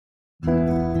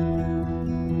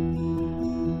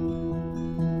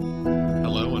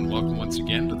once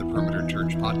again to the Perimeter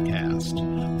Church Podcast.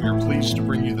 We are pleased to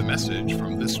bring you the message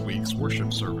from this week's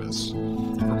worship service. For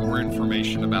more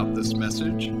information about this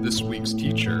message, this week's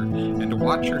teacher, and to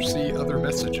watch or see other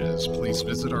messages, please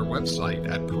visit our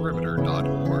website at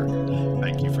perimeter.org.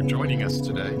 Thank you for joining us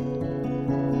today.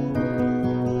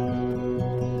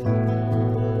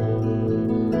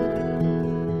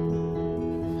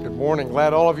 Good morning.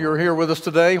 Glad all of you are here with us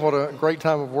today. What a great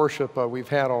time of worship we've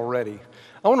had already.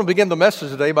 I want to begin the message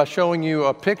today by showing you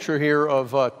a picture here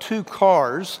of two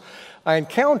cars. I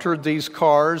encountered these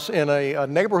cars in a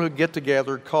neighborhood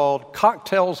get-together called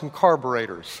Cocktails and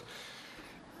Carburetors.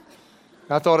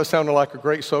 I thought it sounded like a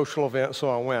great social event,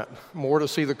 so I went. More to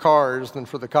see the cars than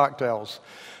for the cocktails.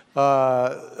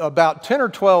 About 10 or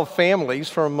 12 families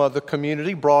from the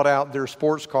community brought out their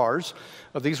sports cars.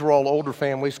 These were all older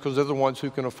families because they're the ones who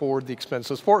can afford the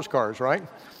expensive sports cars, right?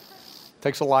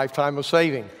 Takes a lifetime of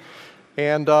saving.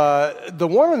 And the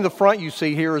one in the front you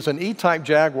see here is an E-Type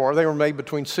Jaguar. They were made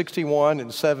between 61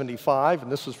 and 75, and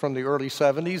this is from the early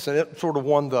 70s, and it sort of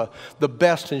won the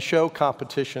best in show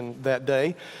competition that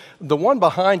day. The one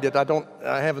behind it,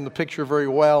 I have in the picture very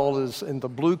well, is in the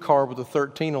blue car with the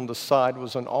 13 on the side,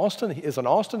 is an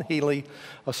Austin Healey,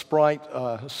 a Sprite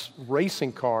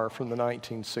racing car from the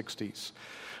 1960s.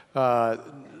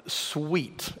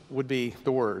 Sweet would be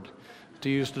the word to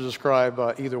use to describe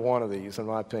either one of these, in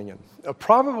my opinion.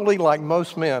 Probably like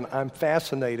most men, I'm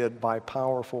fascinated by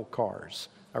powerful cars.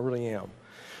 I really am.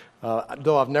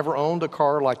 Though I've never owned a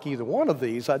car like either one of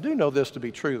these, I do know this to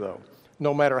be true, though.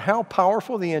 No matter how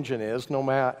powerful the engine is, no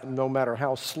matter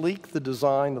how sleek the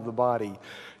design of the body,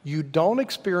 you don't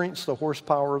experience the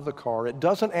horsepower of the car. It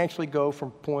doesn't actually go from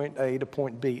point A to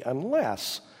point B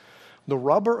unless the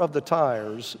rubber of the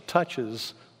tires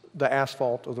touches the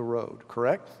asphalt of the road,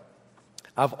 correct?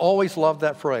 I've always loved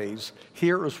that phrase,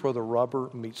 here is where the rubber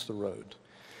meets the road.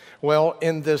 Well,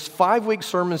 in this 5-week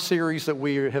sermon series that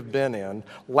we have been in,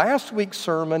 last week's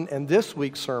sermon and this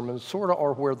week's sermon sort of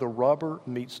are where the rubber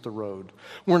meets the road.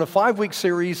 We're in a 5-week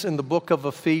series in the book of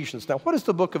Ephesians. Now, what is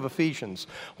the book of Ephesians?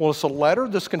 Well, it's a letter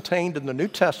that's contained in the New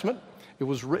Testament. It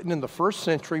was written in the first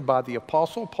century by the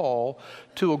Apostle Paul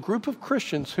to a group of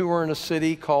Christians who were in a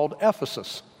city called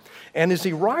Ephesus. And as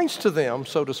he writes to them,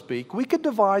 so to speak, we could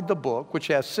divide the book, which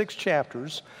has 6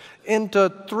 chapters, into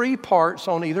 3 parts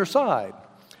on either side.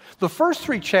 The first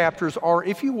 3 chapters are,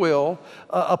 if you will,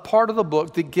 a part of the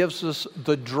book that gives us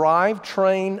the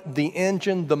drivetrain, the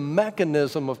engine, the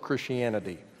mechanism of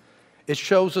Christianity. It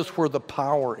shows us where the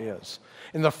power is.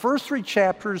 In the first 3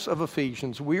 chapters of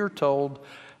Ephesians, we are told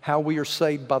how we are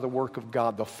saved by the work of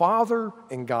God the Father,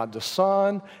 and God the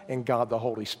Son, and God the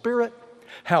Holy Spirit.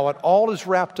 How it all is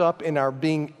wrapped up in our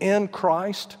being in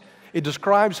Christ. It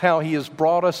describes how He has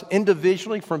brought us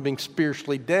individually from being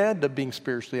spiritually dead to being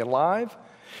spiritually alive.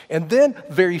 And then,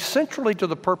 very centrally to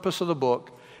the purpose of the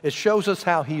book, it shows us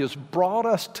how He has brought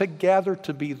us together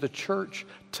to be the church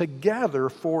together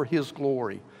for His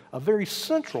glory. A very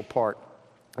central part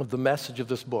of the message of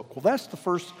this book. Well, that's the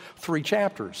first 3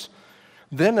 chapters.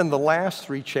 Then in the last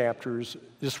 3 chapters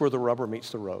is where the rubber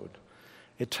meets the road.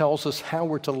 It tells us how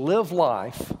we're to live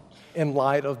life in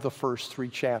light of the first 3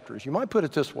 chapters. You might put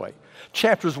it this way.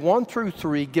 Chapters 1 through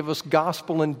 3 give us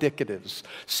gospel indicatives,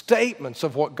 statements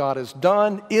of what God has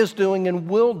done, is doing, and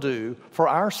will do for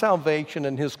our salvation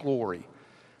and His glory.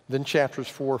 Then chapters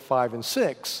 4, 5, and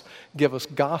 6 give us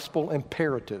gospel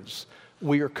imperatives.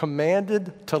 We are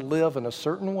commanded to live in a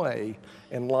certain way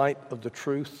in light of the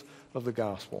truth of the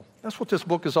gospel. That's what this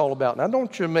book is all about. Now,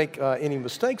 don't you make any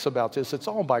mistakes about this. It's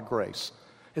all by grace.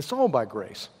 It's all by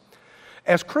grace.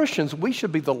 As Christians, we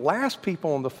should be the last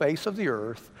people on the face of the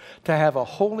earth to have a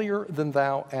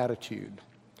holier-than-thou attitude.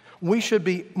 We should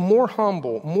be more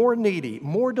humble, more needy,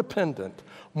 more dependent,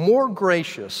 more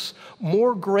gracious,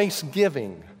 more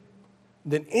grace-giving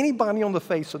than anybody on the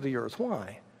face of the earth.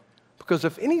 Why? Because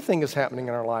if anything is happening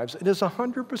in our lives, it is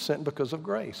 100% because of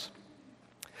grace.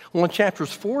 Well, in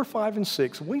chapters 4, 5, and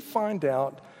 6, we find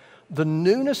out the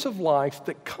newness of life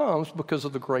that comes because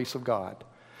of the grace of God.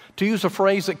 To use a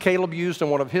phrase that Caleb used in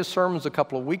one of his sermons a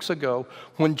couple of weeks ago,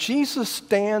 when Jesus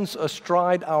stands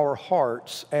astride our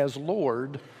hearts as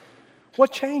Lord,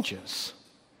 what changes?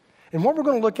 And what we're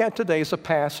going to look at today is a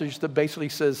passage that basically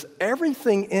says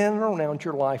everything in and around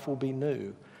your life will be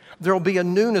new. There will be a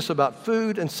newness about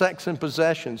food and sex and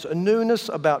possessions, a newness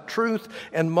about truth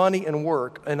and money and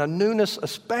work, and a newness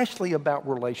especially about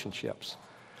relationships.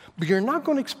 But you're not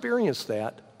going to experience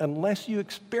that unless you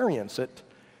experience it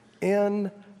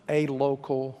in a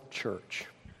local church.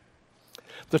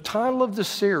 The title of the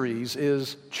series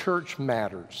is Church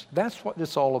Matters. That's what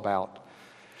it's all about.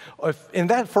 And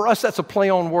that, for us, that's a play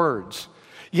on words.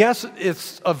 Yes,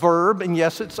 it's a verb, and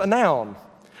yes, it's a noun.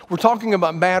 We're talking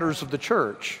about matters of the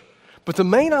church. But the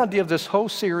main idea of this whole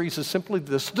series is simply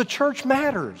this: the church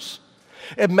matters.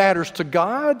 It matters to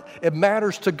God. It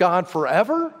matters to God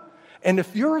forever. And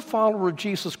if you're a follower of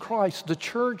Jesus Christ, the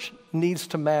church needs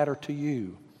to matter to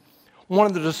you. One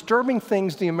of the disturbing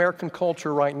things in the American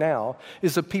culture right now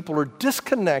is that people are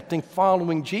disconnecting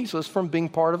following Jesus from being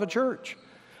part of a church.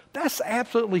 That's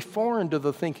absolutely foreign to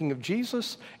the thinking of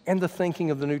Jesus and the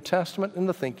thinking of the New Testament and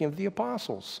the thinking of the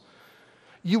apostles.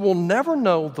 You will never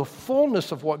know the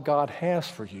fullness of what God has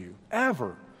for you,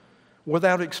 ever,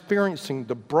 without experiencing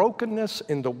the brokenness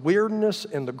and the weirdness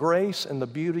and the grace and the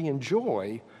beauty and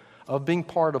joy of being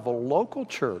part of a local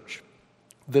church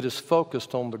that is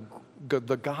focused on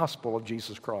the gospel of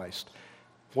Jesus Christ.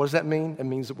 What does that mean? It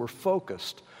means that we're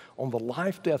focused on the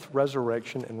life, death,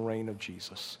 resurrection, and reign of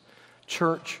Jesus.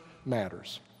 Church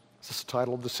matters. This is the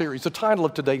title of the series. The title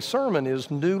of today's sermon is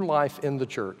New Life in the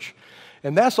Church.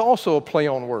 And that's also a play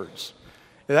on words.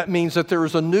 That means that there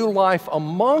is a new life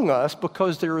among us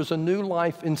because there is a new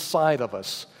life inside of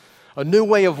us. A new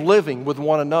way of living with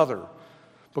one another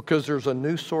because there's a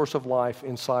new source of life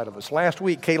inside of us. Last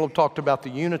week, Caleb talked about the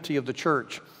unity of the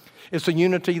church. It's a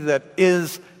unity that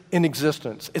is in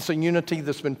existence. It's a unity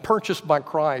that's been purchased by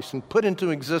Christ and put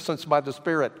into existence by the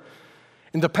Spirit.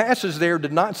 And the passage there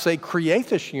did not say create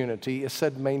this unity, it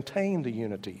said maintain the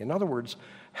unity. In other words,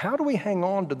 how do we hang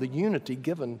on to the unity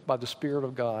given by the Spirit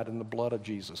of God and the blood of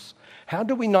Jesus? How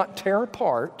do we not tear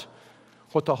apart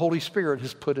what the Holy Spirit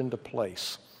has put into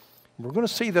place? We're going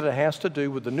to see that it has to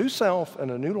do with the new self and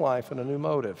a new life and a new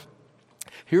motive.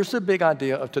 Here's the big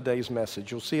idea of today's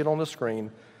message. You'll see it on the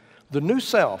screen. The new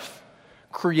self,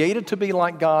 created to be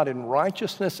like God in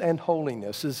righteousness and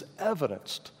holiness, is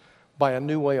evidenced by a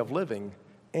new way of living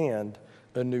and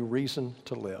a new reason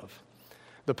to live.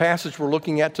 The passage we're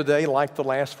looking at today, like the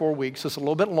last 4 weeks, is a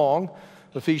little bit long,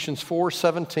 Ephesians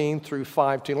 4:17 through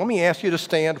 5:10. Let me ask you to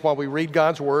stand while we read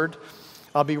God's Word.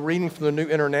 I'll be reading from the New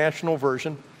International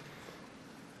Version.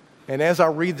 And as I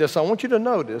read this, I want you to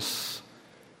notice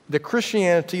that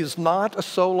Christianity is not a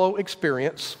solo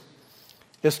experience.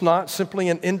 It's not simply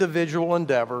an individual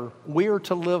endeavor. We are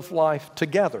to live life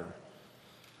together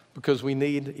because we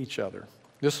need each other.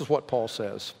 This is what Paul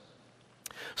says.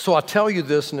 So I tell you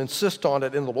this and insist on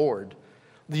it in the Lord,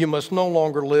 that you must no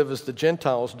longer live as the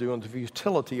Gentiles do in the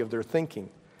futility of their thinking.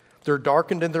 They're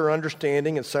darkened in their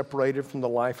understanding and separated from the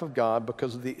life of God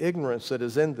because of the ignorance that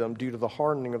is in them due to the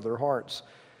hardening of their hearts.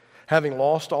 Having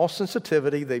lost all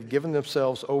sensitivity, they've given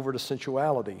themselves over to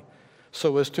sensuality,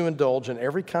 so as to indulge in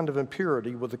every kind of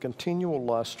impurity with a continual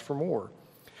lust for more.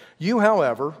 You,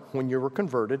 however, when you were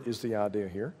converted, is the idea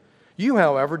here, you,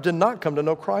 however, did not come to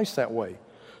know Christ that way.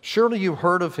 Surely you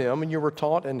heard of him and you were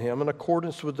taught in him in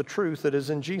accordance with the truth that is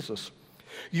in Jesus.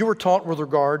 You were taught with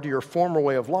regard to your former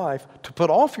way of life to put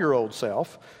off your old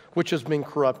self, which has been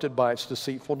corrupted by its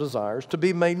deceitful desires, to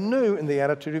be made new in the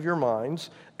attitude of your minds,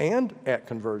 and at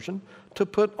conversion, to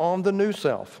put on the new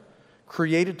self,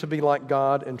 created to be like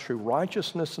God in true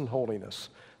righteousness and holiness.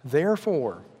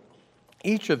 Therefore,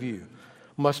 each of you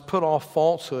must put off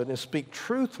falsehood and speak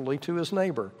truthfully to his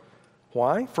neighbor.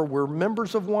 Why? For we're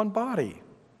members of one body.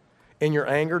 In your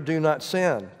anger, do not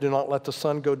sin. Do not let the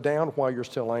sun go down while you're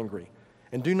still angry.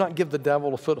 And do not give the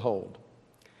devil a foothold.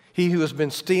 He who has been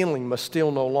stealing must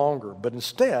steal no longer, but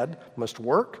instead must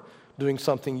work, doing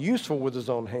something useful with his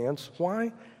own hands.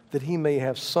 Why? That he may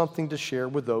have something to share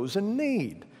with those in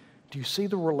need. Do you see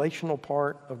the relational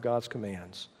part of God's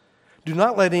commands? Do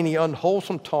not let any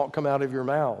unwholesome talk come out of your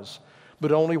mouths,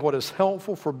 but only what is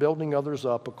helpful for building others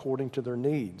up according to their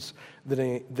needs, that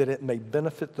it may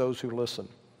benefit those who listen.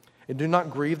 And do not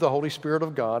grieve the Holy Spirit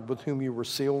of God, with whom you were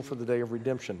sealed for the day of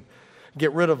redemption.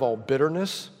 Get rid of all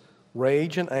bitterness,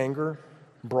 rage and anger,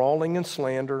 brawling and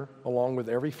slander, along with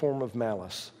every form of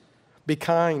malice. Be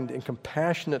kind and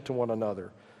compassionate to one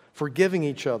another, forgiving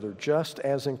each other, just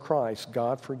as in Christ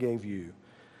God forgave you.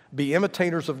 Be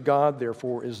imitators of God,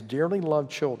 therefore, as dearly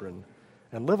loved children,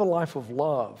 and live a life of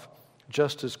love,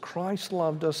 just as Christ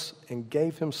loved us and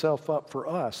gave himself up for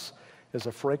us as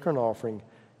a fragrant offering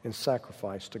and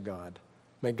sacrifice to God.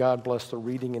 May God bless the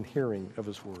reading and hearing of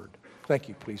his word. Thank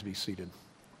you. Please be seated.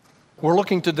 We're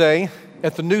looking today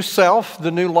at the new self,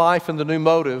 the new life, and the new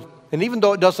motive. And even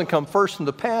though it doesn't come first in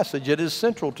the passage, it is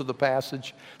central to the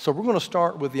passage. So we're going to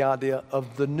start with the idea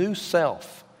of the new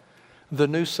self. The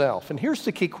new self. And here's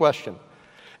the key question.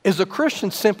 Is a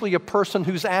Christian simply a person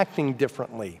who's acting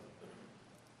differently?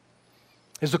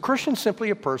 Is a Christian simply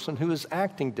a person who is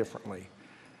acting differently?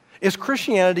 Is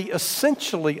Christianity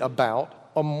essentially about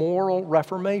a moral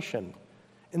reformation?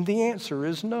 And the answer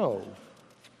is no.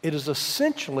 It is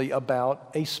essentially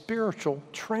about a spiritual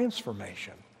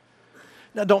transformation.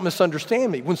 Now, don't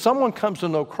misunderstand me. When someone comes to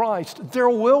know Christ, there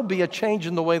will be a change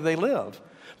in the way they live.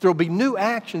 There will be new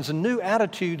actions and new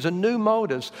attitudes and new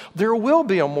motives. There will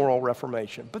be a moral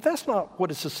reformation. But that's not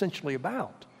what it's essentially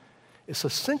about. It's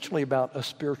essentially about a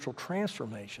spiritual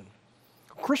transformation.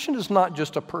 A Christian is not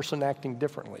just a person acting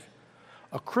differently.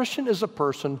 A Christian is a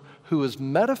person who is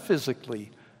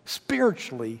metaphysically,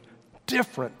 spiritually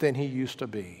different than he used to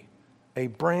be. A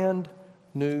brand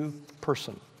new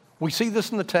person. We see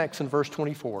this in the text in verse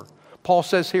 24. Paul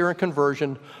says here in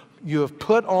conversion, you have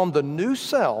put on the new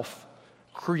self,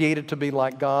 created to be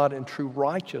like God in true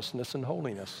righteousness and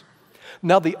holiness.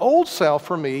 Now, the old self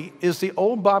for me is the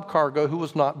old Bob Cargo who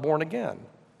was not born again.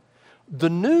 The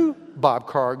new Bob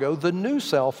Cargo, the new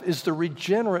self, is the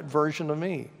regenerate version of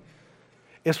me.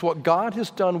 It's what God has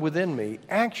done within me,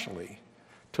 actually,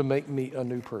 to make me a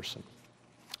new person.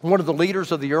 One of the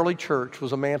leaders of the early church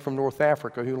was a man from North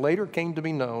Africa who later came to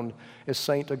be known as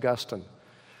St. Augustine.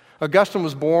 Augustine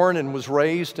was born and was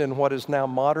raised in what is now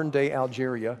modern-day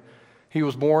Algeria. He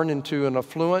was born into an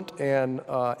affluent and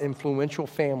influential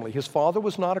family. His father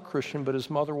was not a Christian, but his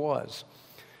mother was.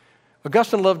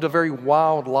 Augustine lived a very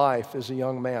wild life as a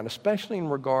young man, especially in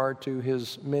regard to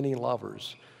his many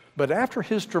lovers. But after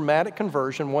his dramatic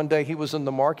conversion, one day he was in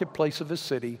the marketplace of his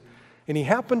city, and he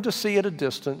happened to see at a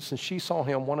distance, and she saw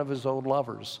him, one of his old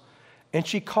lovers. And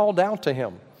she called out to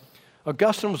him.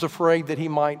 Augustine was afraid that he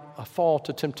might fall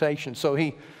to temptation, so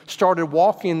he started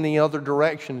walking in the other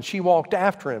direction. She walked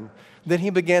after him. Then he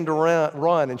began to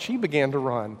run, and she began to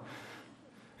run.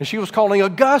 And she was calling,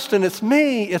 Augustine, it's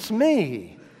me, it's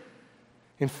me.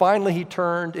 And finally he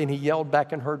turned and he yelled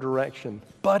back in her direction,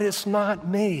 but it's not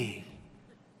me.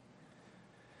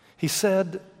 He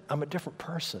said, I'm a different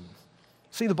person.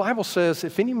 See, the Bible says,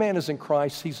 if any man is in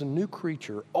Christ, he's a new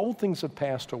creature. Old things have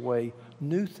passed away,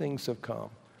 new things have come.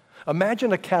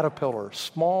 Imagine a caterpillar,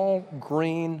 small,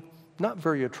 green, not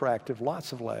very attractive,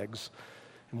 lots of legs.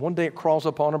 And one day it crawls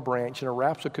up on a branch and it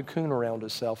wraps a cocoon around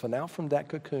itself, and out from that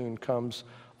cocoon comes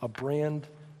a brand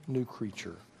new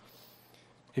creature.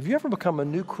 Have you ever become a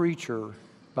new creature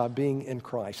by being in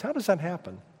Christ? How does that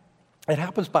happen? It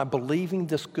happens by believing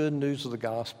this good news of the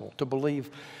gospel, to believe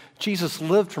Jesus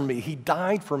lived for me, he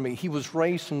died for me, he was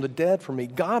raised from the dead for me.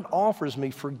 God offers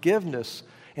me forgiveness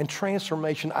and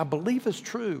transformation. I believe it's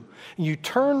true. And you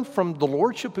turn from the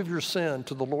lordship of your sin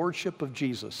to the lordship of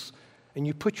Jesus, and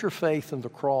you put your faith in the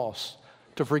cross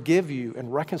to forgive you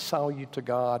and reconcile you to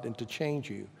God and to change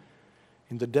you.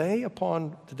 And the day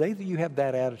that you have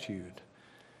that attitude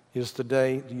is the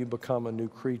day that you become a new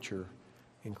creature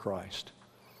in Christ.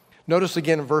 Notice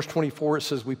again in verse 24, it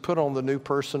says, we put on the new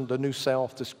person, the new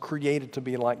self, that's created to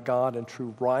be like God in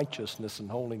true righteousness and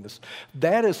holiness.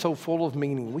 That is so full of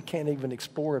meaning. We can't even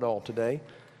explore it all today.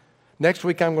 Next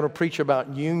week, I'm going to preach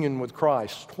about union with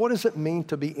Christ. What does it mean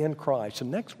to be in Christ?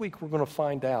 And next week, we're going to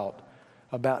find out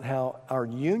about how our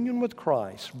union with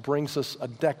Christ brings us a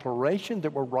declaration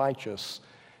that we're righteous,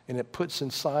 and it puts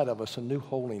inside of us a new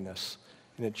holiness,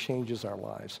 and it changes our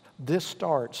lives. This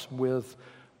starts with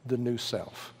the new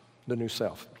self. The new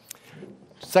self.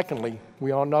 Secondly,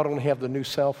 we all not only have the new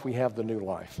self, we have the new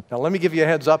life. Now, let me give you a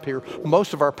heads up here.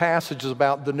 Most of our passage is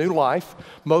about the new life.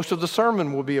 Most of the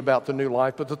sermon will be about the new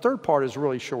life, but the third part is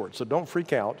really short, so don't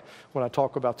freak out when I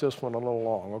talk about this one a little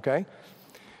long, okay?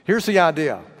 Here's the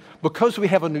idea. Because we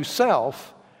have a new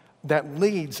self, that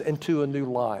leads into a new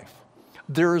life.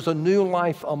 There is a new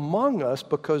life among us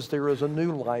because there is a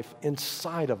new life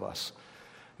inside of us.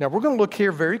 Now, we're going to look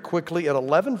here very quickly at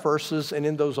 11 verses, and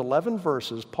in those 11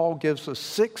 verses, Paul gives us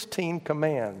 16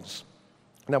 commands.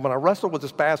 Now, when I wrestled with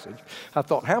this passage, I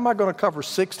thought, how am I going to cover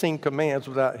 16 commands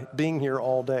without being here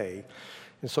all day?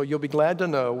 And so you'll be glad to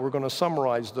know we're going to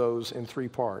summarize those in 3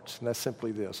 parts, and that's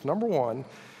simply this. Number 1,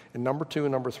 and number 2,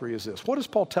 and number 3 is this. What does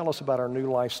Paul tell us about our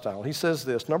new lifestyle? He says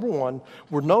this. Number 1,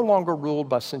 we're no longer ruled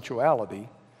by sensuality.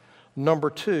 Number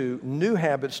 2, new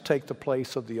habits take the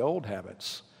place of the old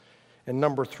habits. And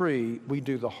number 3, we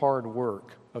do the hard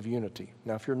work of unity.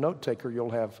 Now, if you're a note taker,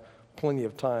 you'll have plenty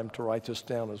of time to write this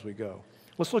down as we go.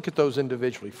 Let's look at those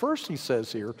individually. First, he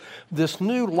says here, this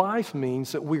new life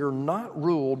means that we are not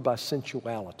ruled by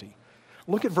sensuality.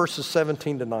 Look at verses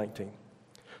 17 to 19.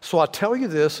 So I tell you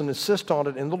this and insist on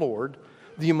it in the Lord,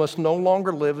 that you must no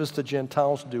longer live as the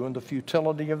Gentiles do in the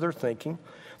futility of their thinking.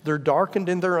 They're darkened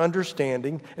in their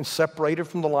understanding and separated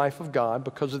from the life of God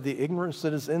because of the ignorance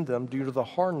that is in them due to the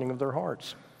hardening of their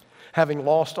hearts. Having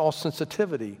lost all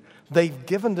sensitivity, they've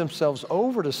given themselves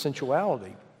over to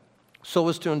sensuality so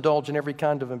as to indulge in every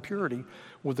kind of impurity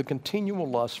with a continual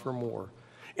lust for more.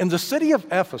 In the city of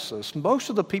Ephesus, most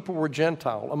of the people were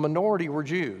Gentile, a minority were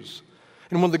Jews.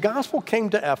 And when the gospel came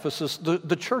to Ephesus,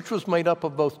 the church was made up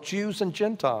of both Jews and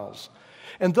Gentiles.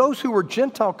 And those who were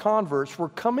Gentile converts were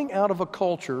coming out of a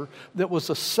culture that was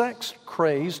a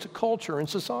sex-crazed culture in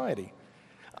society.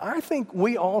 I think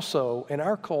we also, in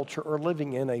our culture, are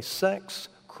living in a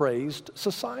sex-crazed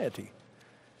society.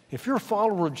 If you're a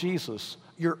follower of Jesus,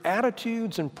 your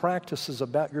attitudes and practices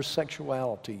about your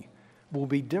sexuality will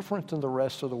be different than the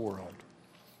rest of the world.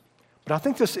 But I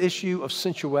think this issue of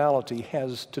sensuality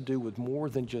has to do with more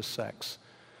than just sex.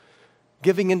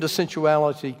 Giving into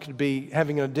sensuality could be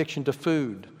having an addiction to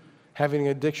food, having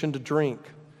an addiction to drink.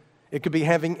 It could be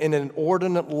having an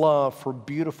inordinate love for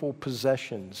beautiful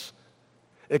possessions.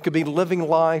 It could be living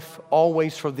life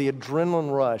always for the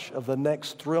adrenaline rush of the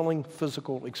next thrilling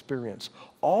physical experience.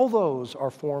 All those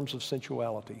are forms of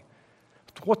sensuality.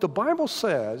 What the Bible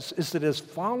says is that as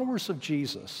followers of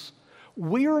Jesus,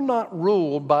 we are not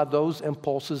ruled by those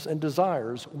impulses and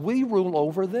desires. We rule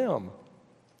over them.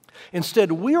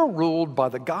 Instead, we are ruled by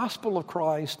the gospel of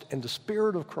Christ and the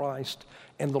Spirit of Christ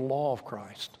and the law of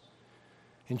Christ.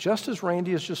 And just as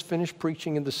Randy has just finished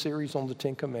preaching in the series on the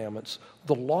Ten Commandments,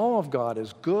 the law of God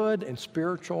is good and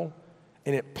spiritual,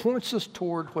 and it points us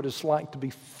toward what it's like to be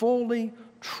fully,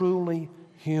 truly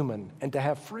human and to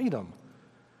have freedom.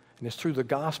 And it's through the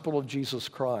gospel of Jesus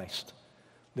Christ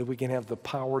that we can have the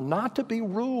power not to be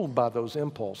ruled by those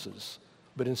impulses,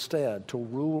 but instead to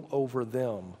rule over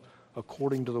them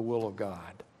according to the will of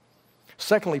God.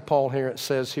 Secondly, Paul here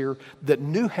says here that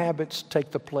new habits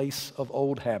take the place of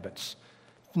old habits.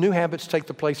 New habits take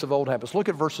the place of old habits. Look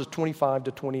at verses 25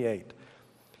 to 28.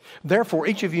 Therefore,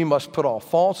 each of you must put off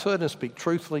falsehood and speak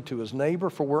truthfully to his neighbor,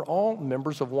 for we're all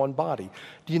members of one body.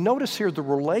 Do you notice here the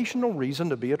relational reason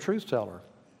to be a truth teller?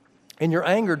 In your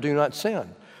anger, do not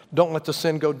sin. Don't let the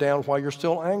sin go down while you're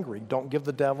still angry. Don't give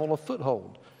the devil a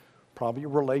foothold. Probably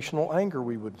relational anger,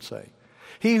 we would say.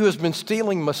 He who has been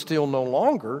stealing must steal no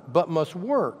longer, but must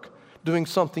work, doing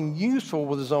something useful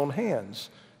with his own hands.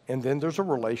 And then there's a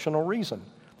relational reason,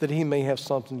 that he may have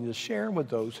something to share with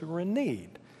those who are in need.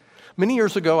 Many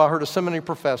years ago, I heard a seminary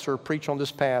professor preach on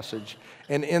this passage,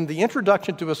 and in the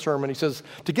introduction to a sermon, he says,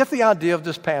 to get the idea of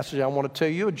this passage, I want to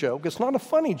tell you a joke. It's not a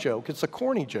funny joke, it's a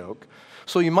corny joke.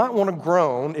 So you might want to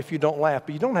groan if you don't laugh,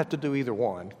 but you don't have to do either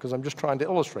one, because I'm just trying to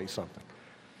illustrate something.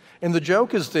 And the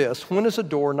joke is this: when is a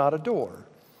door not a door?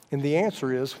 And the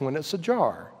answer is when it's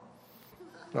ajar.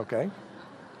 Okay?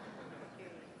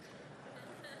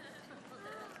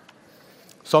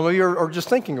 Some of you are just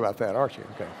thinking about that, aren't you?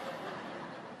 Okay.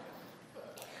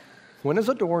 When is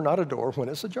a door not a door? When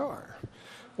it's ajar.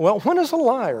 Well, when is a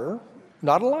liar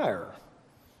not a liar?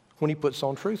 When he puts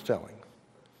on truth-telling.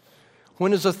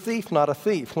 When is a thief not a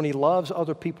thief? When he loves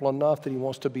other people enough that he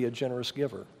wants to be a generous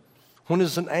giver. When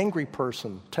does an angry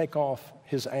person take off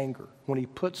his anger? When he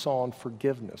puts on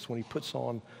forgiveness, when he puts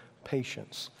on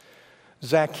patience.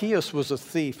 Zacchaeus was a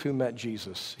thief who met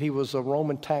Jesus. He was a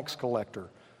Roman tax collector,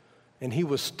 and he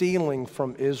was stealing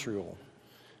from Israel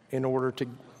in order to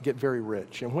get very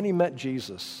rich. And when he met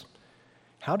Jesus,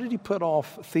 how did he put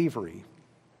off thievery?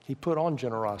 He put on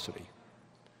generosity.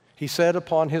 He said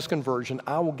upon his conversion,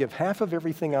 I will give half of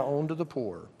everything I own to the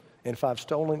poor, and if I've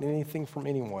stolen anything from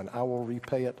anyone, I will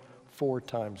repay it 4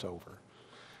 times over.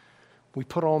 We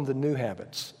put on the new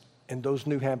habits, and those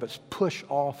new habits push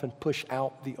off and push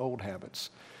out the old habits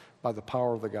by the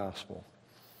power of the gospel.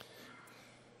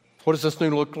 What does this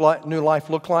new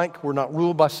life look like? We're not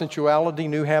ruled by sensuality.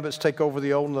 New habits take over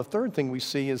the old. And the third thing we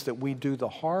see is that we do the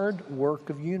hard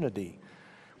work of unity.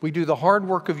 We do the hard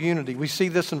work of unity. We see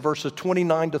this in verses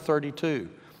 29 to 32.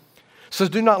 It says,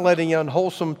 do not let any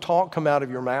unwholesome talk come out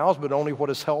of your mouths, but only what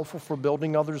is helpful for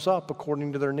building others up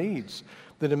according to their needs,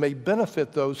 that it may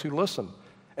benefit those who listen.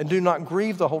 And do not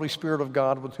grieve the Holy Spirit of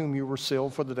God with whom you were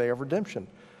sealed for the day of redemption.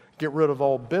 Get rid of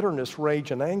all bitterness,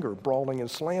 rage, and anger, brawling and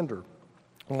slander,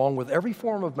 along with every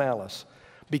form of malice.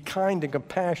 Be kind and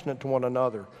compassionate to one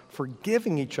another,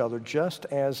 forgiving each other just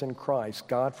as in Christ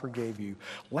God forgave you.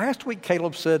 Last week,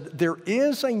 Caleb said there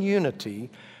is a unity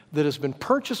that has been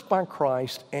purchased by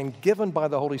Christ and given by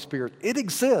the Holy Spirit. It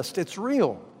exists. It's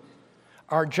real.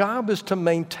 Our job is to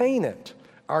maintain it.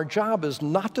 Our job is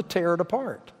not to tear it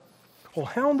apart. Well,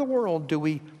 how in the world do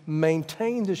we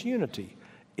maintain this unity?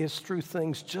 It's through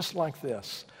things just like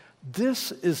this.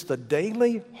 This is the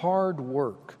daily hard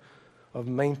work of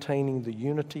maintaining the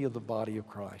unity of the body of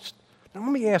Christ. Now,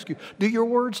 let me ask you, do your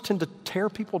words tend to tear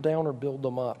people down or build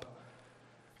them up?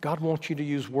 God wants you to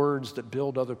use words that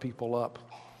build other people up.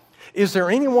 Is there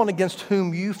anyone against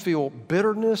whom you feel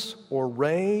bitterness or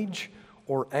rage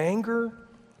or anger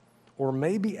or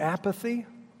maybe apathy?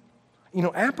 You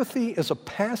know, apathy is a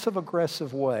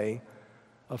passive-aggressive way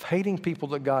of hating people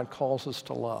that God calls us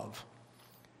to love.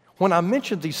 When I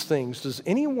mention these things, does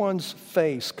anyone's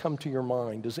face come to your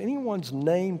mind? Does anyone's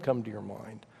name come to your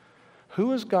mind?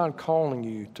 Who is God calling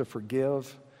you to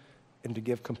forgive and to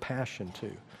give compassion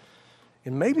to?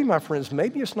 And maybe, my friends,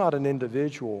 maybe it's not an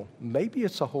individual, maybe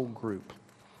it's a whole group.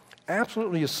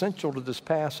 Absolutely essential to this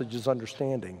passage is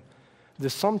understanding that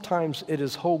sometimes it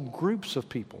is whole groups of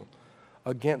people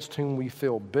against whom we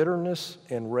feel bitterness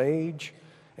and rage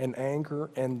and anger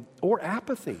or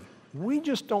apathy. We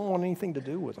just don't want anything to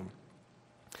do with them.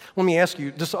 Let me ask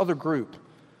you, this other group,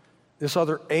 this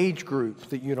other age group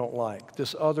that you don't like,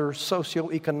 this other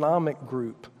socioeconomic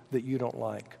group that you don't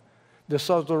like, this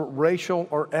other racial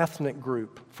or ethnic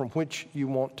group from which you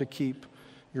want to keep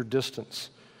your distance,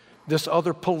 this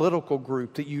other political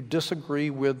group that you disagree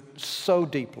with so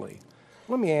deeply.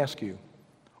 Let me ask you,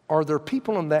 are there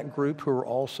people in that group who are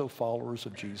also followers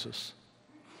of Jesus?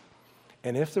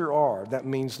 And if there are, that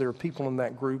means there are people in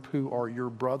that group who are your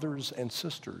brothers and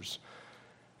sisters.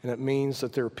 And it means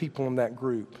that there are people in that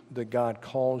group that God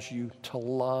calls you to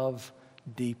love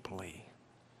deeply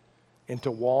and to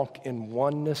walk in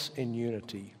oneness and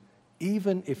unity,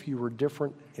 even if you were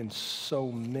different in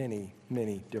so many,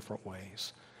 many different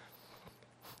ways.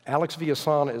 Alex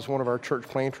Villasana is one of our church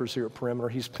planters here at Perimeter.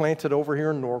 He's planted over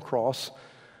here in Norcross.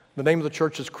 The name of the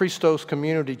church is Christos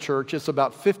Community Church. It's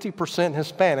about 50%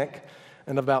 Hispanic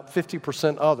and about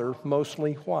 50% other,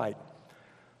 mostly white.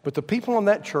 But the people in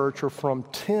that church are from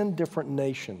 10 different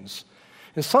nations.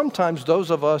 And sometimes those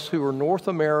of us who are North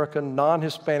American,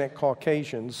 non-Hispanic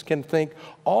Caucasians can think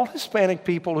all Hispanic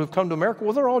people who've come to America,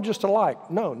 well, they're all just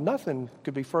alike. No, nothing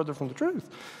could be further from the truth.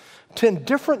 10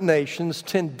 different nations,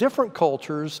 10 different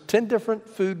cultures, 10 different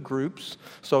food groups,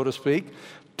 so to speak,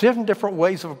 10 different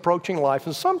ways of approaching life.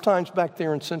 And sometimes back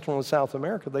there in Central and South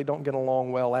America, they don't get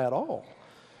along well at all.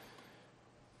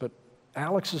 But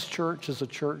Alex's church is a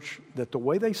church that the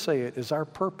way they say it is our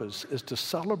purpose is to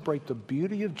celebrate the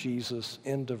beauty of Jesus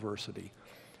in diversity.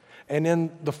 And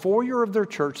in the foyer of their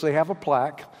church, they have a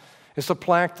plaque. It's a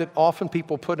plaque that often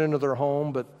people put into their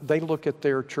home, but they look at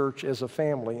their church as a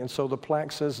family. And so the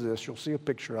plaque says this. You'll see a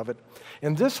picture of it.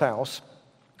 In this house,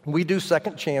 we do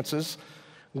second chances.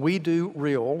 We do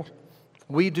real.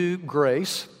 We do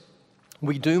grace.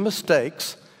 We do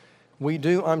mistakes. We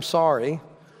do I'm sorry.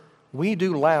 We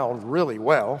do loud really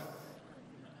well.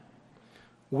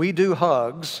 We do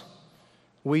hugs.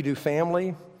 We do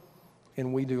family.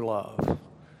 And we do love.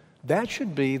 That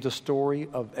should be the story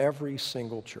of every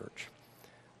single church.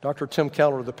 Dr. Tim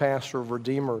Keller, the pastor of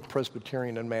Redeemer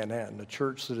Presbyterian in Manhattan, a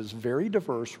church that is very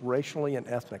diverse racially and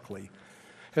ethnically,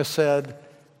 has said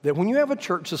that when you have a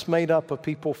church that's made up of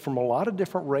people from a lot of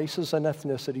different races and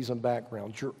ethnicities and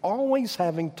backgrounds, you're always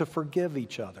having to forgive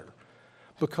each other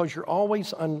because you're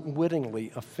always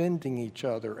unwittingly offending each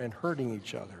other and hurting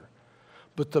each other.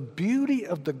 But the beauty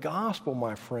of the gospel,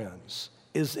 my friends,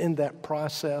 is in that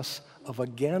process of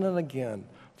again and again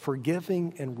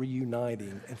forgiving and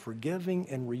reuniting and forgiving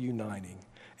and reuniting.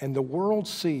 And the world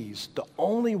sees the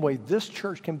only way this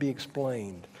church can be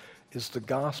explained is the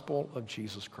gospel of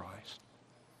Jesus Christ.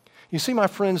 You see, my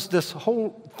friends, this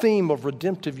whole theme of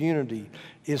redemptive unity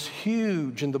is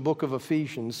huge in the book of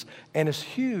Ephesians and is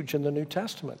huge in the New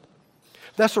Testament.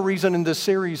 That's the reason in this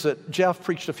series that Jeff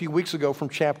preached a few weeks ago from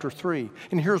chapter 3.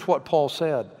 And here's what Paul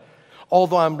said.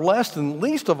 Although I'm less than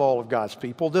least of all of God's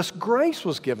people, this grace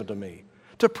was given to me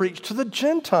to preach to the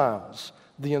Gentiles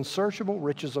the unsearchable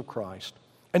riches of Christ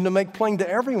and to make plain to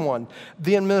everyone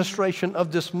the administration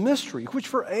of this mystery, which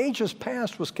for ages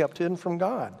past was kept hidden from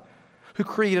God, who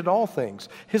created all things.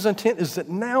 His intent is that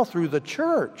now through the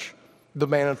church, the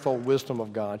manifold wisdom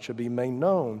of God should be made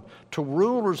known to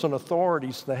rulers and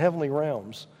authorities in the heavenly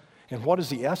realms. And what is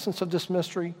the essence of this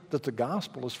mystery? That the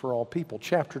gospel is for all people.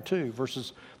 Chapter 2,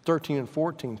 verses 13 and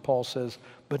 14, Paul says,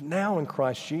 "But now in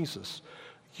Christ Jesus,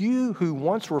 you who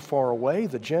once were far away,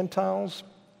 the Gentiles,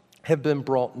 have been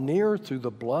brought near through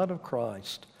the blood of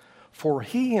Christ. For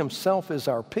he himself is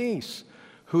our peace,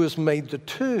 who has made the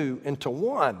two into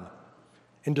one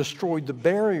and destroyed the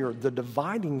barrier, the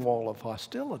dividing wall of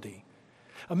hostility."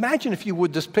 Imagine, if you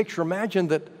would, this picture. Imagine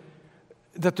that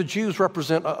the Jews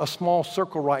represent a small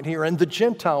circle right here, and the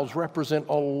Gentiles represent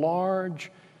a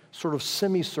large sort of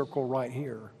semicircle right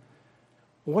here.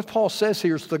 What Paul says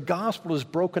here is the gospel has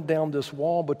broken down this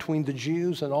wall between the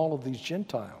Jews and all of these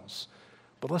Gentiles.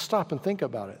 But let's stop and think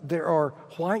about it. There are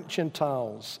white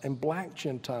Gentiles and black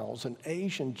Gentiles and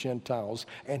Asian Gentiles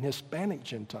and Hispanic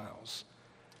Gentiles.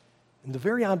 And the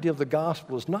very idea of the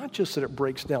gospel is not just that it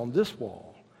breaks down this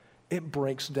wall, it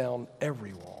breaks down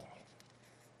every wall.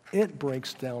 it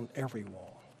breaks down every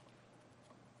wall.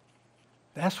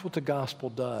 That's what the gospel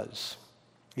does.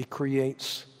 It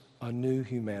creates a new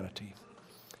humanity.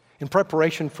 In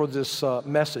preparation for this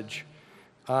message,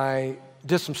 I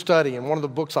did some study, and one of the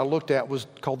books I looked at was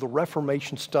called the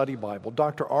Reformation Study Bible.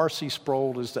 Dr. R.C.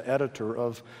 Sproul is the editor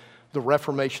of the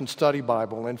Reformation Study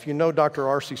Bible. And if you know Dr.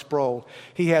 R.C. Sproul,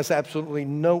 he has absolutely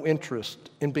no interest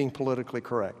in being politically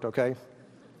correct, okay?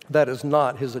 That is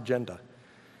not his agenda.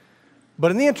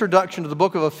 But in the introduction to the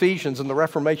book of Ephesians in the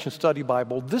Reformation Study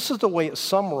Bible, this is the way it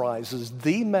summarizes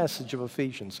the message of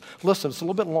Ephesians. Listen, it's a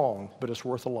little bit long, but it's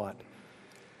worth a lot.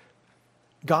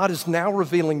 God is now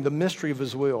revealing the mystery of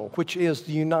his will, which is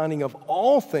the uniting of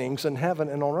all things in heaven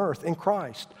and on earth in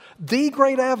Christ. The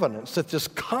great evidence that this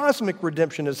cosmic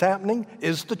redemption is happening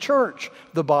is the church,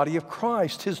 the body of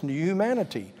Christ, his new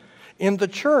humanity. In the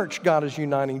church, God is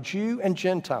uniting Jew and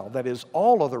Gentile, that is,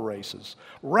 all other races,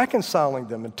 reconciling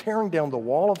them and tearing down the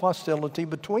wall of hostility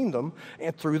between them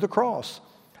and through the cross.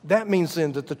 That means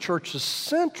then that the church is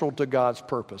central to God's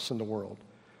purpose in the world,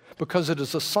 because it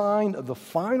is a sign of the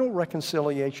final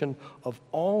reconciliation of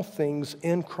all things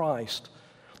in Christ.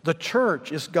 The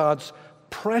church is God's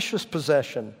precious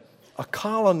possession, a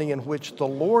colony in which the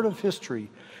Lord of history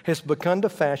has begun to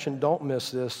fashion, don't miss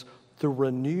this, the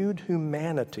renewed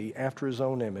humanity after his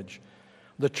own image.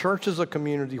 The church is a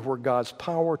community where God's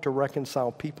power to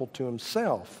reconcile people to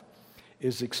himself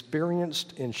is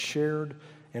experienced in shared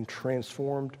and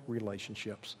transformed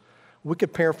relationships. We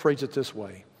could paraphrase it this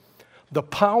way. The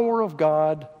power of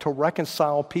God to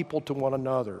reconcile people to one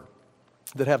another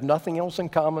that have nothing else in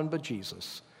common but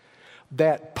Jesus,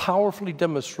 that powerfully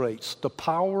demonstrates the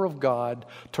power of God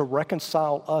to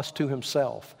reconcile us to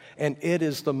himself. And it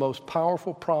is the most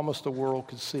powerful promise the world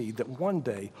could see, that one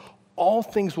day all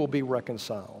things will be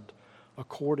reconciled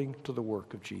according to the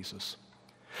work of Jesus.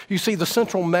 You see, the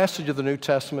central message of the New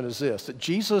Testament is this, that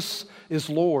Jesus is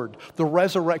Lord. The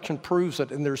resurrection proves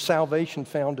it, and there's salvation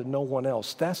found in no one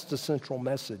else. That's the central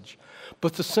message.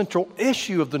 But the central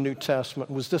issue of the New Testament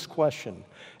was this question: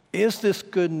 is this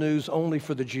good news only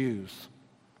for the Jews?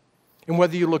 And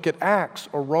whether you look at Acts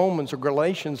or Romans or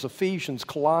Galatians, Ephesians,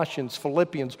 Colossians,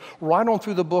 Philippians, right on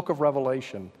through the book of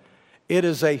Revelation, it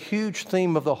is a huge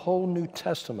theme of the whole New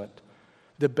Testament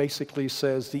that basically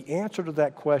says the answer to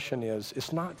that question is,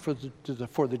 it's not for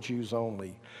the Jews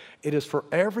only. It is for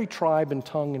every tribe and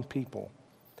tongue and people.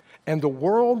 And the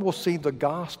world will see the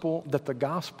gospel, that the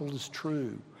gospel is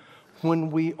true, when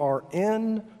we are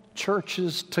in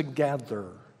churches together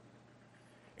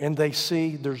and they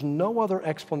see there's no other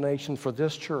explanation for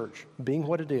this church being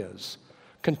what it is,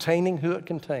 containing who it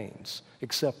contains,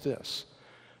 except this: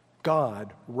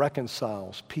 God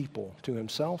reconciles people to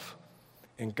himself,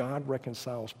 and God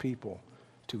reconciles people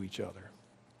to each other.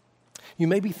 You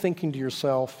may be thinking to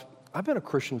yourself, I've been a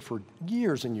Christian for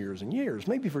years and years and years,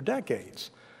 maybe for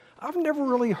decades. I've never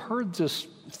really heard this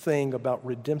thing about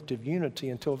redemptive unity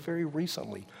until very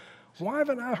recently. Why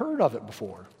haven't I heard of it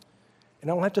before? And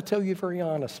I'll have to tell you very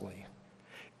honestly,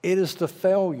 it is the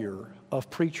failure of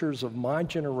preachers of my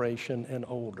generation and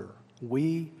older.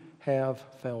 We have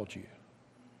failed you.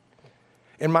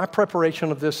 In my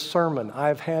preparation of this sermon,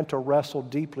 I've had to wrestle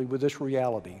deeply with this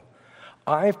reality.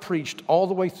 I've preached all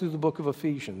the way through the book of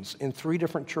Ephesians in 3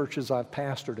 different churches I've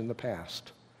pastored in the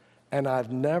past, and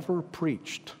I've never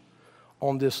preached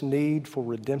on this need for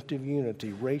redemptive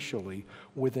unity racially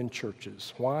within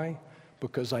churches. Why?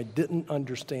 Because I didn't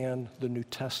understand the New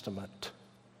Testament.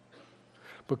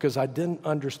 Because I didn't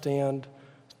understand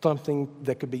something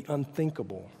that could be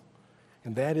unthinkable,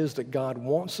 and that is that God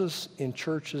wants us in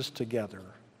churches together.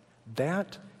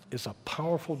 That is a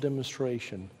powerful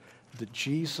demonstration that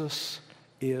Jesus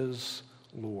is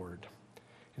Lord.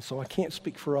 And so I can't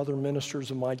speak for other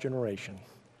ministers of my generation,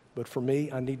 but for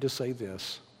me, I need to say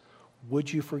this: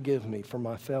 would you forgive me for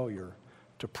my failure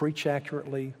to preach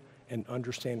accurately and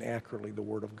understand accurately the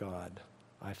Word of God?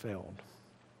 I failed.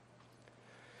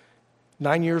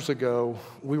 9 years ago,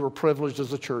 we were privileged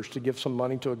as a church to give some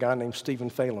money to a guy named Stephen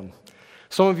Phelan.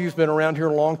 Some of you who've been around here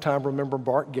a long time remember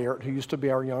Bart Garrett, who used to be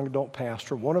our young adult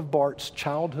pastor. One of Bart's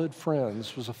childhood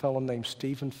friends was a fellow named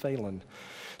Stephen Phelan.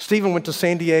 Stephen went to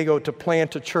San Diego to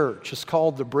plant a church. It's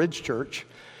called the Bridge Church.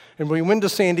 And when we went to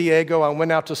San Diego, I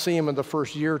went out to see him in the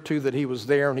first year or two that he was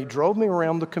there, and he drove me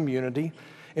around the community.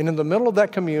 And in the middle of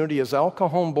that community is El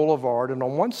Cajon Boulevard, and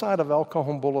on one side of El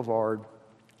Cajon Boulevard,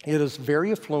 it is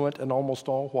very affluent and almost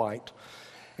all white.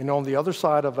 And on the other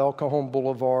side of El Cajon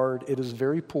Boulevard, it is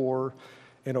very poor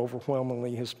and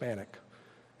overwhelmingly Hispanic.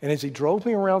 And as he drove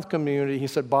me around the community, he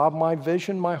said, Bob, my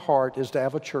vision, my heart is to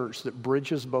have a church that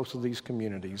bridges both of these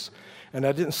communities. And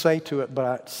I didn't say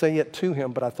it to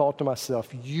him, but I thought to myself,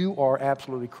 you are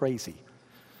absolutely crazy.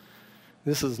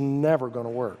 This is never going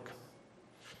to work.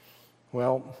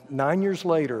 Well, 9 years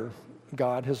later,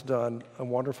 God has done a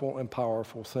wonderful and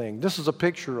powerful thing. This is a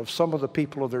picture of some of the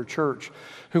people of their church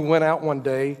who went out one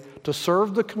day to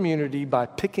serve the community by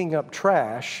picking up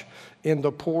trash in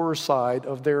the poorer side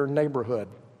of their neighborhood.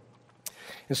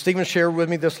 And Stephen shared with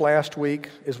me this last week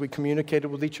as we communicated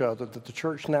with each other that the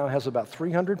church now has about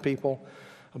 300 people,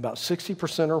 about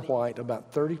 60% are white,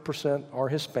 about 30% are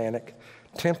Hispanic,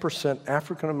 10%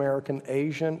 African American,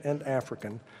 Asian, and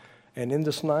African. And in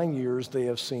this 9 years, they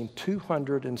have seen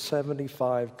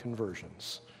 275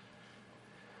 conversions.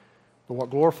 But what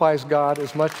glorifies God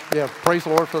is much, praise the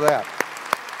Lord for that.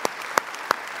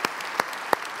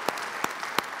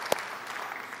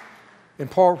 And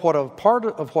part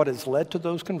of what has led to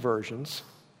those conversions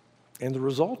and the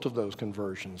result of those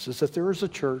conversions is that there is a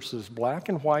church that is black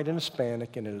and white and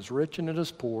Hispanic, and it is rich and it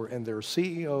is poor, and there are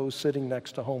CEOs sitting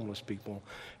next to homeless people,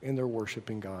 and they're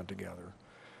worshiping God together.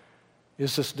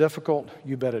 Is this difficult?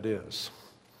 You bet it is.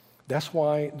 That's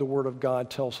why the Word of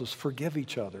God tells us, forgive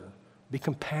each other, be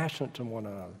compassionate to one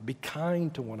another, be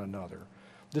kind to one another.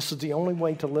 This is the only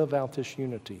way to live out this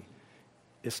unity.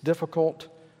 It's difficult,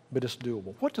 but it's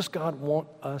doable. What does God want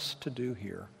us to do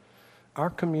here? Our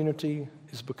community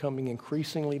is becoming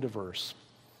increasingly diverse.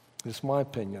 It's my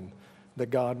opinion that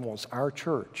God wants our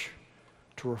church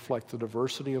to reflect the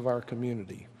diversity of our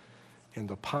community, and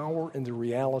the power and the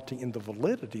reality and the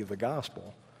validity of the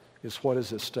gospel is what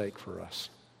is at stake for us.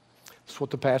 That's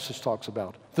what the passage talks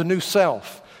about. The new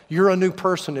self. You're a new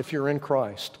person if you're in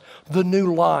Christ. The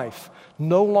new life.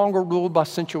 No longer ruled by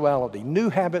sensuality. New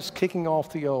habits kicking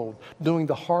off the old. Doing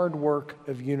the hard work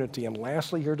of unity. And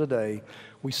lastly here today,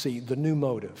 we see the new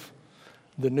motive.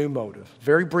 The new motive.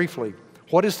 Very briefly,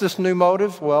 what is this new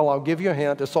motive? Well, I'll give you a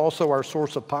hint. It's also our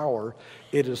source of power.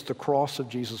 It is the cross of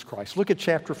Jesus Christ. Look at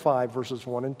chapter 5, verses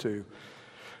 1 and 2.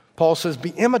 Paul says,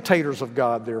 be imitators of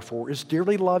God, therefore, as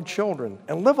dearly loved children,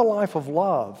 and live a life of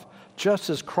love, just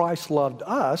as Christ loved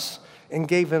us and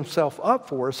gave himself up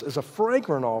for us as a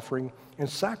fragrant offering and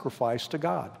sacrifice to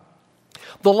God.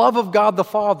 The love of God the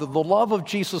Father, the love of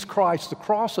Jesus Christ, the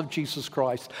cross of Jesus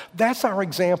Christ, that's our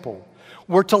example.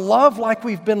 We're to love like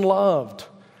we've been loved.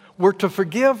 We're to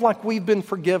forgive like we've been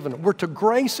forgiven. We're to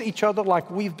grace each other like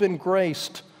we've been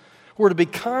graced. We're to be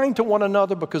kind to one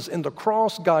another because in the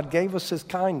cross, God gave us his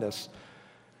kindness.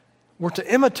 We're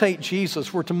to imitate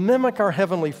Jesus. We're to mimic our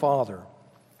Heavenly Father.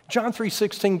 John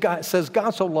 3:16 says,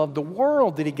 God so loved the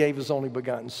world that he gave his only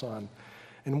begotten Son.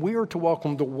 And we are to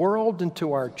welcome the world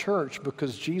into our church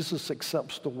because Jesus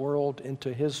accepts the world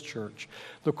into his church.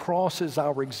 The cross is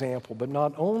our example, but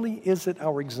not only is it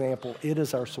our example, it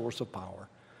is our source of power.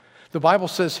 The Bible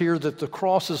says here that the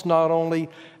cross is not only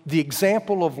the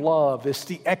example of love, it's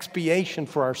the expiation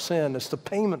for our sin, it's the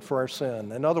payment for our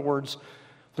sin. In other words,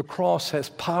 the cross has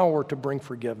power to bring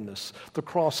forgiveness. The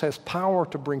cross has power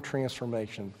to bring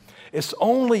transformation. It's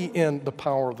only in the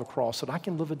power of the cross that I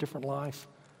can live a different life.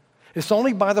 It's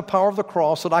only by the power of the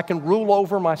cross that I can rule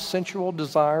over my sensual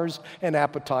desires and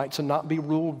appetites and not be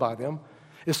ruled by them.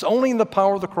 It's only in the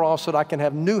power of the cross that I can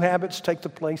have new habits take the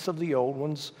place of the old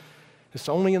ones. It's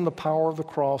only in the power of the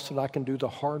cross that I can do the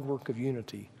hard work of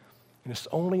unity. And it's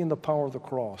only in the power of the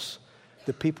cross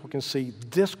that people can see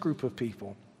this group of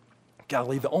people,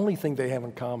 golly, the only thing they have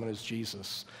in common is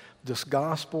Jesus. This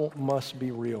gospel must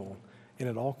be real, and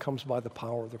it all comes by the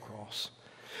power of the cross.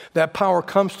 That power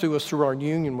comes to us through our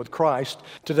union with Christ.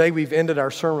 Today we've ended our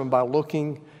sermon by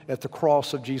looking at the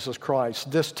cross of Jesus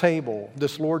Christ. This table,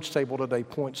 this Lord's table today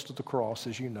points to the cross,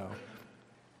 as you know.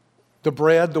 The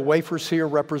bread, the wafers here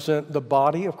represent the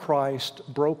body of Christ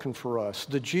broken for us.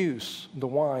 The juice, the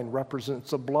wine,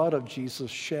 represents the blood of Jesus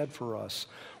shed for us.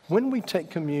 When we take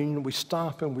communion, we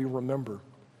stop and we remember.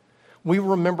 We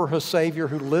remember a Savior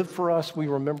who lived for us. We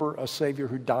remember a Savior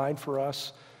who died for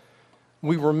us.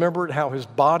 We remembered how his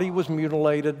body was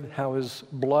mutilated, how his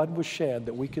blood was shed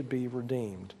that we could be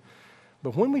redeemed.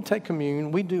 But when we take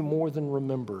communion, we do more than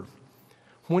remember.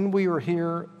 When we are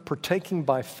here partaking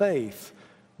by faith,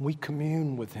 we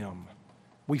commune with him.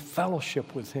 We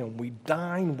fellowship with him. We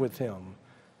dine with him.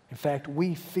 In fact,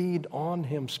 we feed on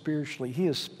him spiritually. He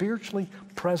is spiritually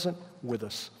present with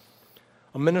us.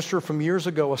 A minister from years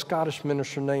ago, a Scottish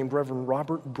minister named Reverend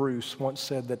Robert Bruce, once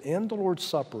said that in the Lord's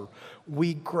Supper,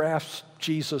 we grasp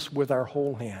Jesus with our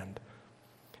whole hand.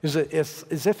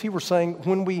 As if he were saying,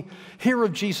 when we hear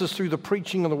of Jesus through the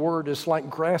preaching of the word, it's like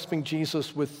grasping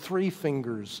Jesus with 3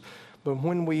 fingers. But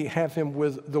when we have him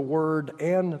with the word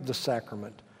and the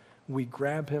sacrament, we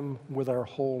grab him with our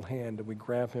whole hand and we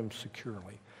grab him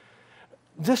securely.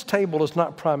 This table is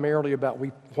not primarily about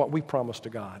what we promise to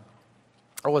God.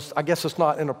 I guess it's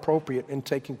not inappropriate in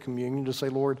taking communion to say,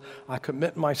 Lord, I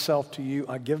commit myself to you,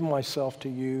 I give myself to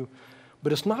you.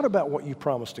 But it's not about what you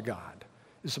promise to God.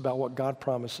 It's about what God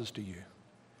promises to you.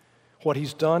 What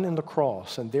he's done in the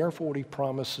cross, and therefore what he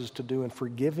promises to do in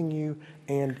forgiving you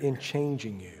and in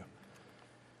changing you.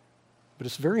 But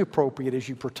it's very appropriate as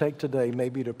you partake today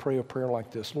maybe to pray a prayer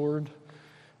like this. Lord,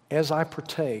 as I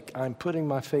partake, I'm putting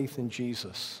my faith in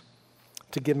Jesus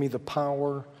to give me the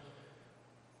power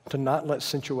to not let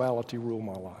sensuality rule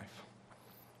my life.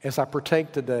 As I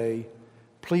partake today,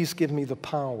 please give me the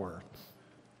power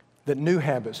that new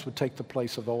habits would take the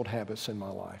place of old habits in my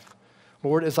life.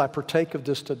 Lord, as I partake of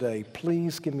this today,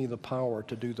 please give me the power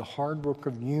to do the hard work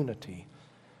of unity.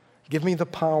 Give me the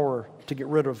power to get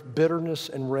rid of bitterness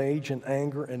and rage and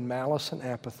anger and malice and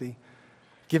apathy.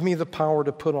 Give me the power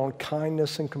to put on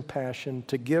kindness and compassion,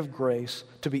 to give grace,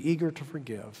 to be eager to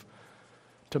forgive,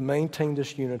 to maintain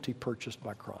this unity purchased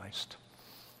by Christ.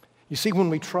 You see, when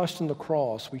we trust in the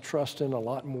cross, we trust in a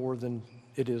lot more than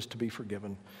it is to be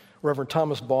forgiven. Reverend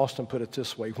Thomas Boston put it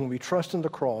this way: when we trust in the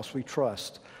cross, we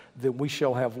trust that we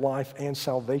shall have life and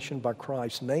salvation by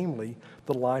Christ, namely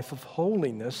the life of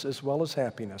holiness as well as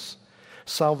happiness,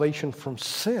 salvation from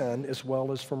sin as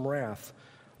well as from wrath,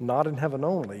 not in heaven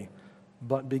only,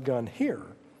 but begun here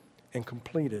and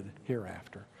completed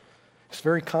hereafter. It's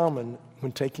very common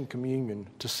when taking communion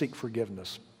to seek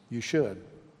forgiveness. You should.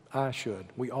 I should.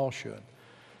 We all should.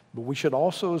 But we should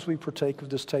also, as we partake of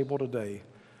this table today,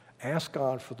 ask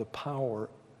God for the power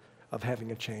of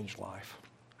having a changed life.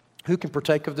 Who can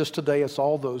partake of this today? It's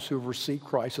all those who have received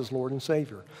Christ as Lord and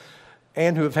Savior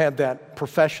and who have had that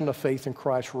profession of faith in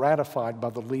Christ ratified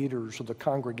by the leaders of the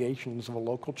congregations of a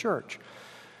local church.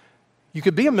 You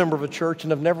could be a member of a church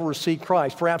and have never received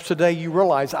Christ. Perhaps today you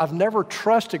realize, I've never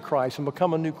trusted Christ and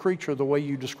become a new creature the way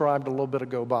you described a little bit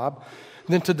ago, Bob.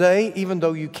 And then today, even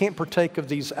though you can't partake of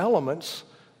these elements,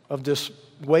 of this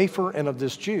wafer and of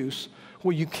this juice,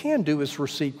 what you can do is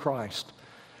receive Christ.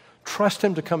 Trust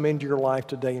him to come into your life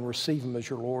today and receive him as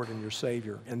your Lord and your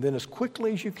Savior. And then as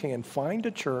quickly as you can, find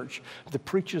a church that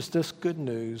preaches this good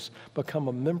news, become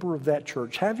a member of that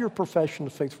church, have your profession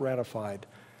of faith ratified,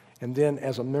 and then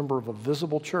as a member of a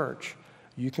visible church,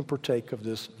 you can partake of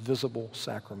this visible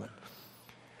sacrament.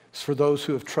 It's for those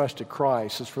who have trusted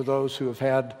Christ. It's for those who have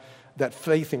had that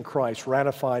faith in Christ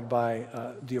ratified by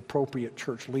the appropriate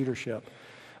church leadership.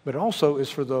 But also is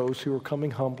for those who are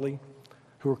coming humbly,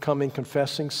 who are coming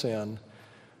confessing sin,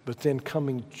 but then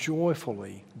coming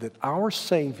joyfully that our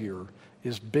Savior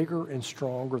is bigger and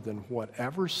stronger than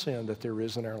whatever sin that there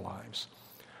is in our lives.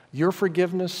 Your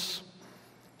forgiveness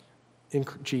in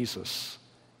Jesus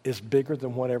is bigger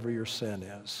than whatever your sin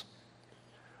is.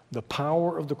 The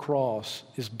power of the cross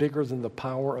is bigger than the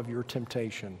power of your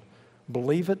temptation.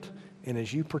 Believe it, and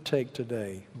as you partake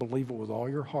today, believe it with all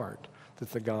your heart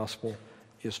that the gospel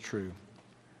is true.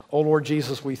 Oh Lord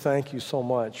Jesus, we thank you so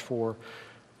much for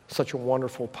such a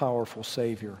wonderful, powerful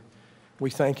Savior. We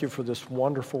thank you for this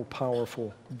wonderful,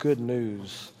 powerful, good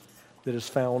news that is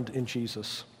found in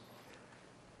Jesus.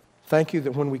 Thank you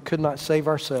that when we could not save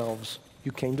ourselves,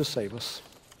 you came to save us.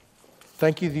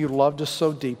 Thank you that you loved us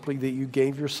so deeply that you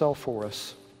gave yourself for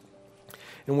us.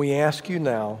 And we ask you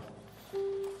now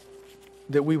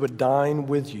that we would dine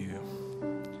with you,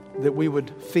 that we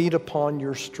would feed upon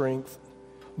your strength,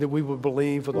 that we would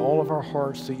believe with all of our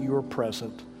hearts that you are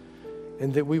present,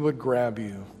 and that we would grab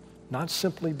you, not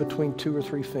simply between 2 or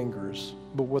 3 fingers,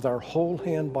 but with our whole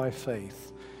hand by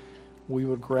faith, we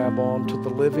would grab on to the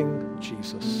living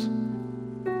Jesus.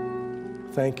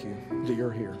 Thank you that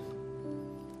you're here.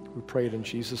 We pray it in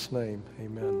Jesus' name.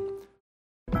 Amen.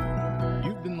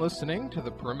 You've been listening to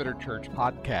the Perimeter Church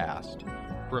podcast.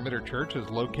 Perimeter Church is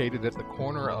located at the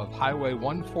corner of Highway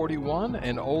 141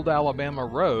 and Old Alabama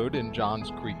Road in Johns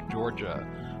Creek, Georgia.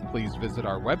 Please visit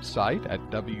our website at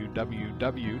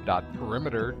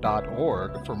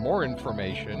www.perimeter.org for more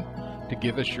information, to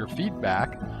give us your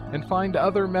feedback, and find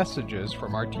other messages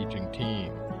from our teaching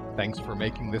team. Thanks for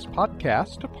making this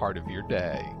podcast a part of your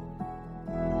day.